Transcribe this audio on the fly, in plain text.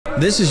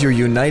This is your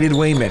United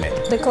Way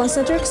Minute. The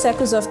Concentric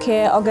Circles of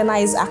Care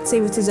organize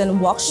activities and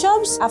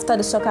workshops. After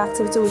the soccer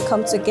activity, we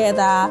come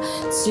together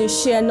to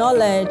share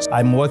knowledge.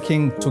 I'm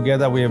working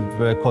together with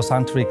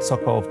Concentric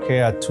Circles of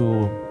Care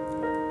to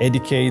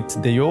educate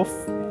the youth,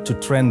 to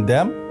train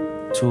them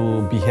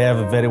to behave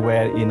very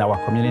well in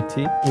our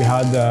community. We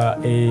had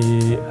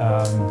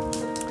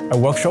a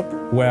workshop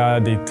where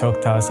they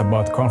talked to us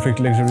about conflict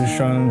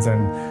resolutions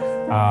and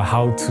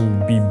how to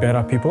be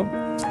better people.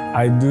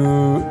 I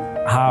do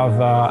have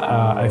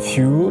a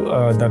few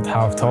that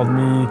have told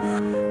me,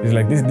 it's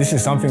like, this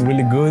is something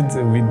really good.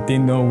 We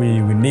didn't know we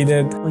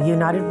needed. Well,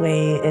 United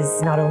Way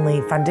is not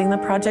only funding the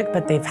project,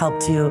 but they've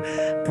helped to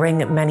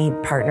bring many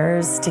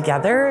partners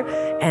together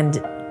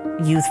and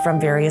youth from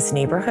various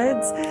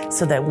neighborhoods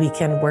so that we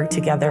can work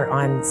together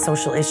on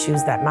social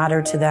issues that matter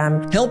to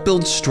them. Help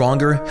build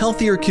stronger,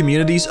 healthier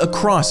communities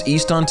across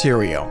East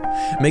Ontario.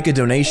 Make a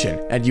donation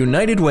at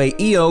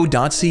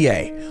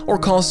unitedwayeo.ca or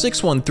call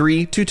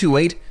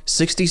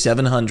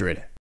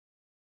 613-228-6700.